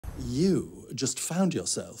You just found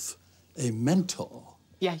yourself a mentor.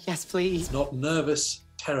 Yeah, yes, please. Not nervous,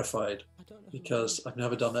 terrified, because I've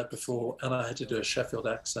never done that before, and I had to do a Sheffield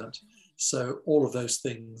accent. So all of those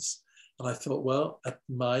things. And I thought, well, at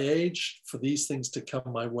my age, for these things to come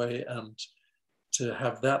my way and to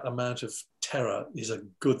have that amount of terror is a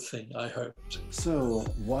good thing, I hoped. So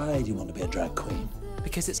why do you want to be a drag queen?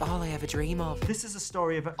 Because it's all I ever dream of. This is a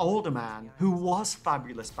story of an older man who was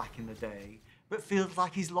fabulous back in the day, but feels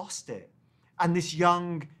like he's lost it. And this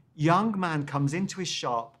young man comes into his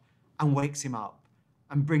shop and wakes him up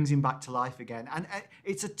and brings him back to life again. And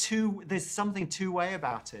there's something two-way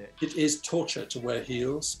about it. It is torture to wear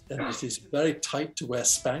heels, and it is very tight to wear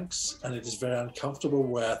Spanx, and it is very uncomfortable to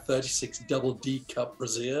wear 36 double D cup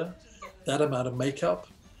brassiere. That amount of makeup,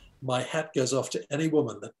 my hat goes off to any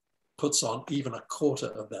woman that puts on even a quarter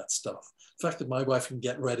of that stuff. The fact that my wife can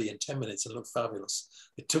get ready in 10 minutes and look fabulous.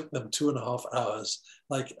 It took them 2.5 hours.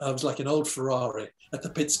 Like I was like an old Ferrari at the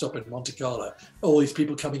pit stop in Monte Carlo. All these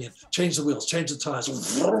people coming in, change the wheels, change the tires,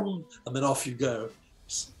 and then off you go.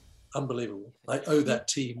 It's unbelievable. I owe that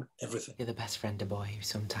team everything. You're the best friend a boy who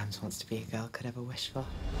sometimes wants to be a girl could ever wish for.